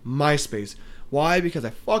 MySpace. Why? Because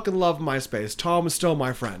I fucking love MySpace. Tom is still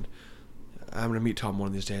my friend. I'm going to meet Tom one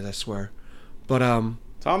of these days, I swear. But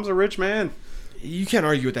Tom's a rich man. You can't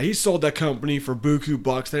argue with that. He sold that company for buku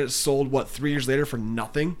bucks. Then it sold, 3 years later for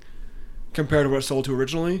nothing compared to what it sold to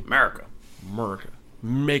originally? America.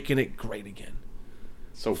 Making it great again.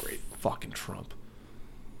 So great. Fucking Trump.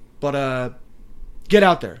 But get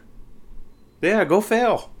out there. Yeah, go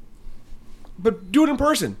fail. But do it in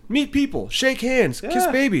person. Meet people. Shake hands. Yeah. Kiss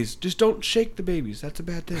babies. Just don't shake the babies. That's a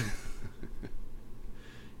bad thing.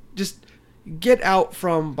 Just get out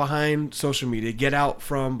from behind social media. Get out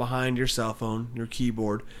from behind your cell phone, your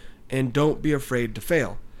keyboard, and don't be afraid to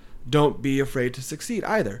fail. Don't be afraid to succeed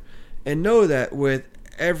either. And know that with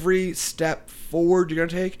every step forward you're going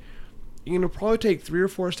to take, you're going to probably take 3 or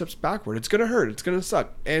 4 steps backward. It's going to hurt. It's going to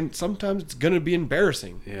suck. And sometimes it's going to be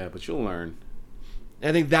embarrassing. Yeah, but you'll learn.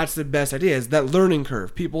 I think that's the best idea, is that learning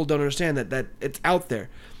curve. People don't understand that it's out there.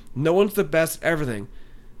 No one's the best at everything.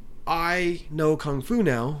 I know Kung Fu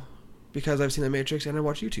now because I've seen The Matrix and I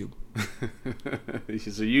watch YouTube.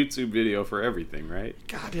 It's a YouTube video for everything, right?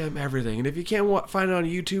 Goddamn everything. And if you can't find it on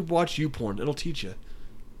YouTube, watch YouPorn. It'll teach you.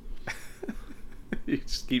 You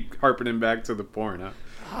just keep harping back to the porn, huh?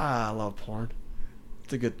 I love porn.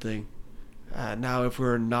 It's a good thing. Now, if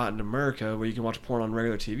we're not in America where you can watch porn on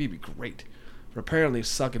regular TV, it'd be great. But apparently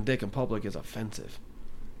sucking dick in public is offensive.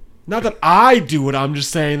 Not that I do it, I'm just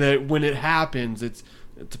saying that when it happens, it's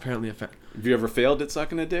apparently offensive. Have you ever failed at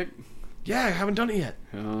sucking a dick? Yeah, I haven't done it yet.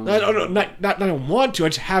 I don't want to, I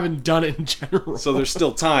just haven't done it in general. So there's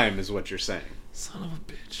still time, is what you're saying. Son of a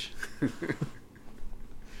bitch.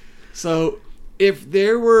 So, if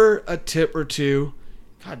there were a tip or two...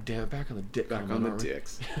 God damn it, back on the dick. Back on the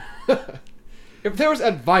dicks. If there was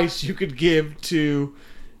advice you could give to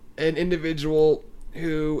an individual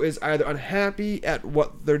who is either unhappy at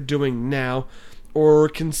what they're doing now or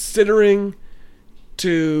considering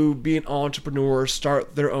to be an entrepreneur or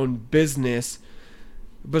start their own business,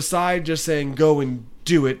 besides just saying go and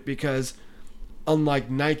do it, because unlike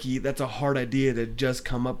Nike, that's a hard idea to just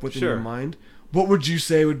come up with in your mind, what would you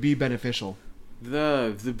say would be beneficial?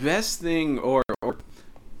 The best thing or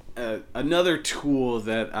another tool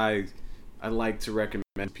that I like to recommend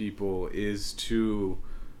to people is to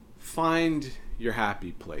find your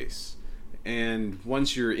happy place. And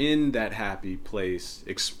once you're in that happy place,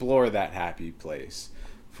 explore that happy place.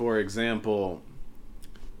 For example,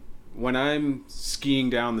 when I'm skiing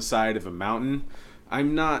down the side of a mountain,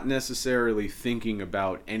 I'm not necessarily thinking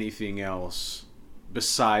about anything else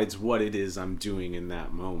besides what it is I'm doing in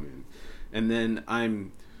that moment. And then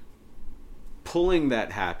I'm pulling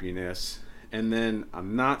that happiness, and then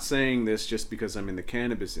I'm not saying this just because I'm in the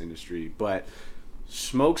cannabis industry, but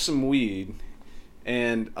smoke some weed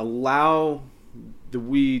and allow the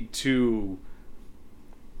weed to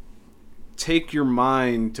take your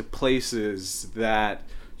mind to places that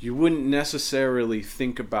you wouldn't necessarily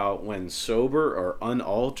think about when sober or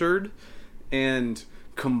unaltered, and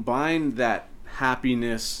combine that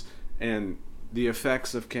happiness and the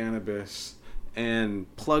effects of cannabis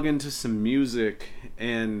and plug into some music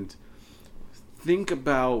and think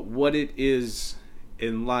about what it is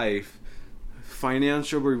in life,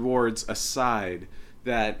 financial rewards aside,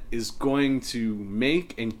 that is going to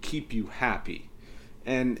make and keep you happy.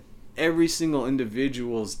 And every single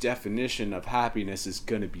individual's definition of happiness is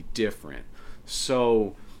going to be different.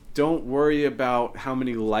 So don't worry about how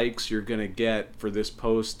many likes you're going to get for this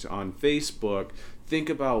post on Facebook. Think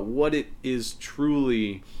about what it is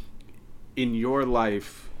truly in your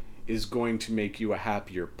life is going to make you a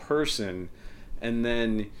happier person, and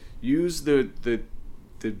then use the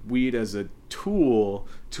weed as a tool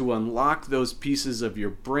to unlock those pieces of your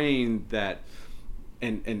brain that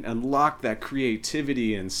and unlock that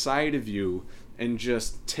creativity inside of you, and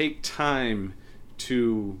just take time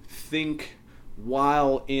to think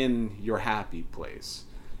while in your happy place.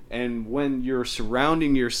 And when you're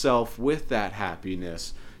surrounding yourself with that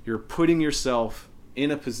happiness, you're putting yourself in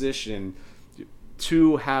a position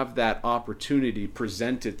to have that opportunity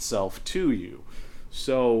present itself to you.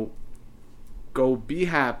 So go be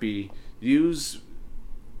happy, use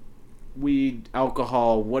weed,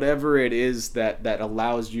 alcohol, whatever it is that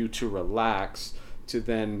allows you to relax, to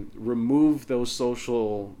then remove those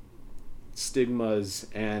social stigmas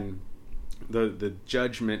and the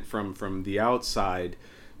judgment from the outside,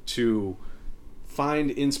 to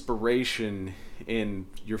find inspiration in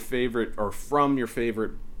your favorite or from your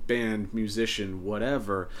favorite band, musician,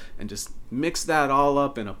 whatever, and just mix that all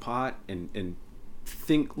up in a pot and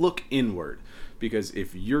look inward. Because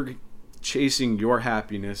if you're chasing your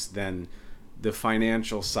happiness, then the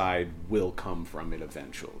financial side will come from it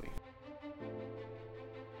eventually.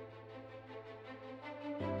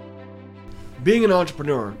 Being an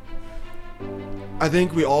entrepreneur, I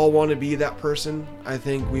think we all want to be that person. I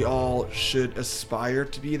think we all should aspire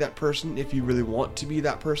to be that person if you really want to be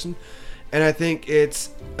that person. And I think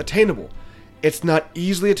it's attainable. It's not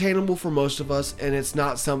easily attainable for most of us, and it's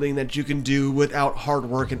not something that you can do without hard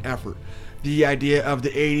work and effort. The idea of the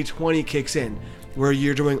 80-20 kicks in, where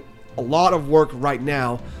you're doing a lot of work right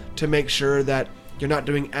now to make sure that you're not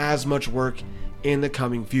doing as much work in the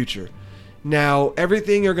coming future. Now,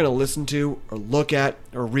 everything you're going to listen to or look at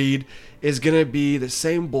or read is going to be the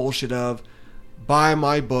same bullshit of buy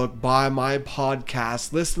my book, buy my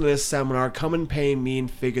podcast, listen to this seminar, come and pay me and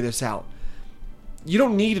figure this out. You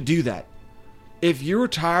don't need to do that. If you're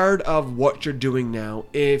tired of what you're doing now,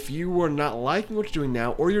 if you are not liking what you're doing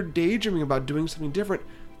now, or you're daydreaming about doing something different,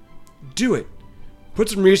 do it. Put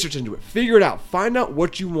some research into it. Figure it out. Find out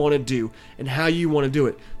what you want to do and how you want to do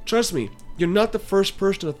it. Trust me, you're not the first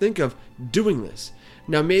person to think of doing this.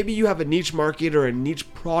 Now, maybe you have a niche market or a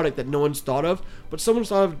niche product that no one's thought of, but someone's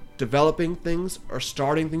thought of developing things or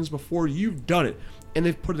starting things before you've done it, and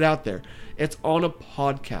they've put it out there. It's on a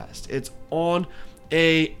podcast. It's on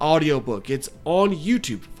a audiobook. It's on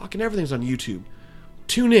YouTube. Fucking everything's on YouTube.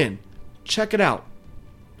 Tune in. Check it out.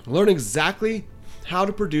 Learn exactly how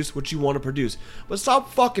to produce what you want to produce. But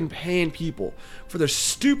stop fucking paying people for their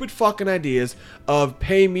stupid fucking ideas of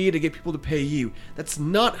pay me to get people to pay you. That's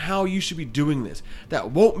not how you should be doing this.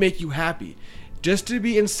 That won't make you happy. Just to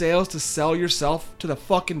be in sales, to sell yourself to the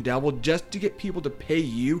fucking devil, just to get people to pay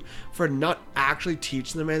you for not actually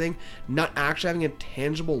teaching them anything, not actually having a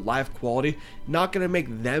tangible life quality, not going to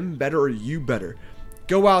make them better or you better.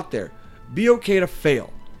 Go out there. Be okay to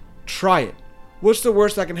fail. Try it. What's the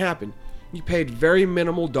worst that can happen? You paid very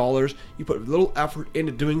minimal dollars, you put little effort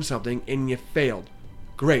into doing something, and you failed.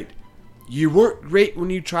 Great. You weren't great when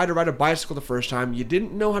you tried to ride a bicycle the first time, you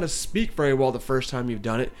didn't know how to speak very well the first time you've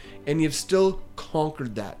done it, and you've still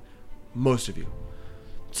conquered that. Most of you.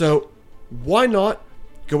 So, why not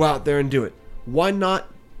go out there and do it? Why not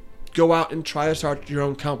go out and try to start your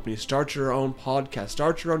own company, start your own podcast,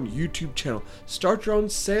 start your own YouTube channel, start your own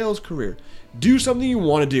sales career. Do something you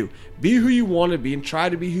want to do. Be who you want to be and try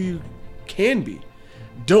to be who you can be.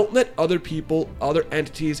 Don't let other people, other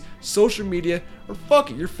entities, social media, or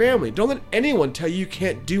fuck it, your family. Don't let anyone tell you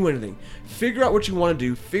can't do anything. Figure out what you want to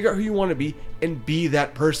do, figure out who you want to be, and be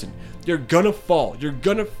that person. You're gonna fall. You're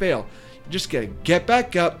gonna fail. You just gotta get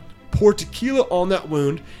back up, pour tequila on that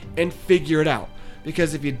wound, and figure it out.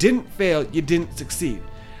 Because if you didn't fail, you didn't succeed.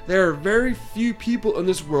 There are very few people in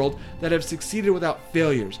this world that have succeeded without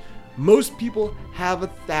failures. Most people have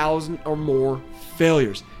 1,000 or more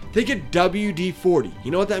failures. Think of WD-40.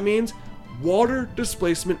 You know what that means? Water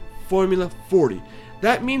Displacement Formula 40.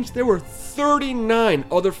 That means there were 39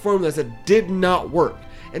 other formulas that did not work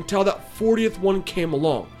until that 40th one came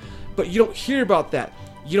along. But you don't hear about that.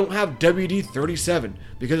 You don't have WD-37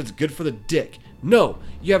 because it's good for the dick. No,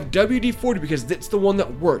 you have WD-40 because it's the one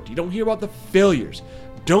that worked. You don't hear about the failures.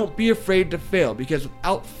 Don't be afraid to fail, because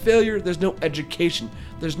without failure, there's no education,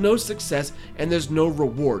 there's no success, and there's no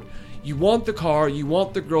reward. You want the car, you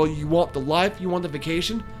want the girl, you want the life, you want the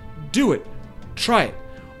vacation? Do it. Try it.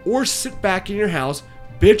 Or sit back in your house,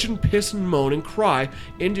 bitch and piss and moan and cry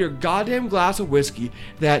into your goddamn glass of whiskey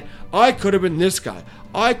that I could have been this guy,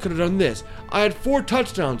 I could have done this, I had 4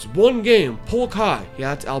 touchdowns, 1 game, Polk High.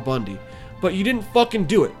 Yeah, that's Al Bundy. But you didn't fucking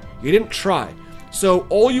do it. You didn't try. So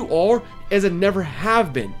all you are is a never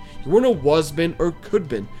have been. You weren't a was been or could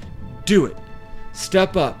been. Do it.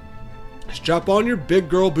 Step up. Strap on your big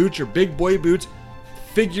girl boots, your big boy boots.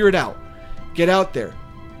 Figure it out. Get out there.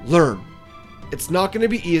 Learn. It's not going to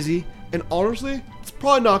be easy, and honestly, it's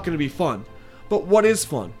probably not going to be fun. But what is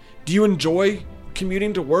fun? Do you enjoy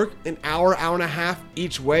commuting to work an hour, hour and a half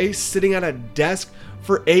each way, sitting at a desk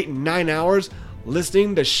for 8 and 9 hours,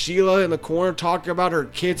 listening to Sheila in the corner talking about her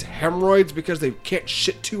kids' hemorrhoids because they can't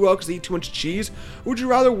shit too well because they eat too much cheese? Or would you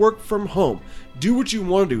rather work from home? Do what you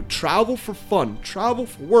want to do. Travel for fun. Travel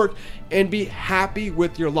for work and be happy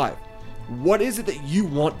with your life. What is it that you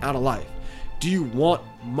want out of life? Do you want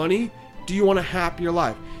money? Do you want a happier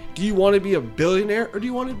life? Do you want to be a billionaire, or do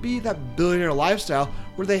you want to be that billionaire lifestyle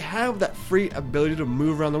where they have that free ability to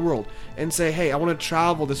move around the world and say, hey, I want to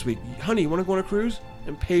travel this week. Honey, you want to go on a cruise?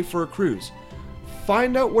 And pay for a cruise.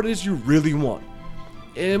 Find out what it is you really want.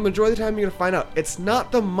 And majority of the time you're going to find out it's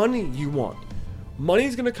not the money you want.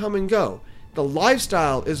 Money's going to come and go. The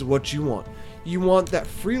lifestyle is what you want. You want that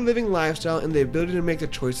free living lifestyle and the ability to make the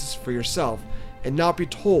choices for yourself and not be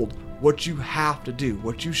told what you have to do,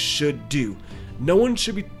 what you should do. No one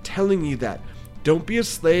should be telling you that. Don't be a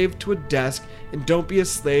slave to a desk, and don't be a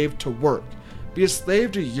slave to work. Be a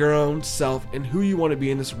slave to your own self and who you want to be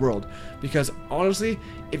in this world. Because honestly,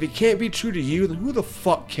 if it can't be true to you, then who the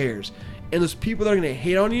fuck cares? And those people that are going to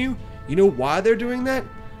hate on you, you know why they're doing that?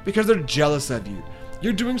 Because they're jealous of you.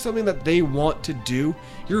 You're doing something that they want to do.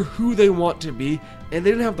 You're who they want to be, and they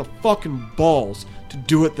didn't have the fucking balls to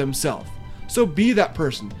do it themselves. So be that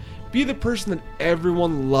person. Be the person that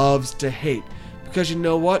everyone loves to hate. Because you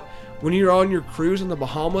know what? When you're on your cruise in the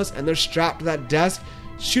Bahamas and they're strapped to that desk,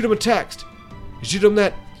 shoot them a text. Shoot them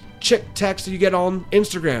that chick text that you get on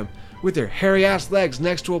Instagram with their hairy ass legs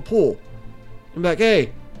next to a pool. And be like,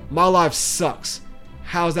 hey, my life sucks.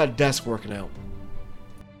 How's that desk working out?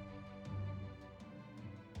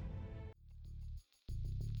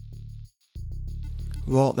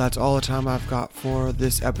 Well, that's all the time I've got for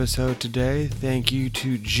this episode today. Thank you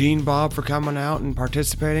to Gene Bob for coming out and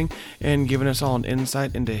participating and giving us all an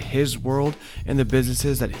insight into his world and the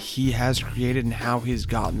businesses that he has created and how he's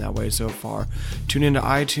gotten that way so far. Tune into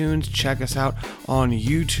iTunes, check us out on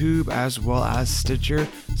YouTube as well as Stitcher,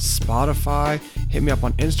 Spotify. Hit me up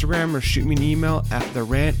on Instagram or shoot me an email at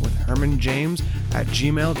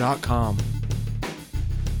therantwithhermanjames@gmail.com.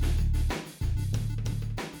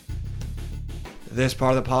 This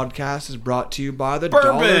part of the podcast is brought to you by the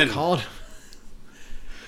Bourbon. Dollar Colony.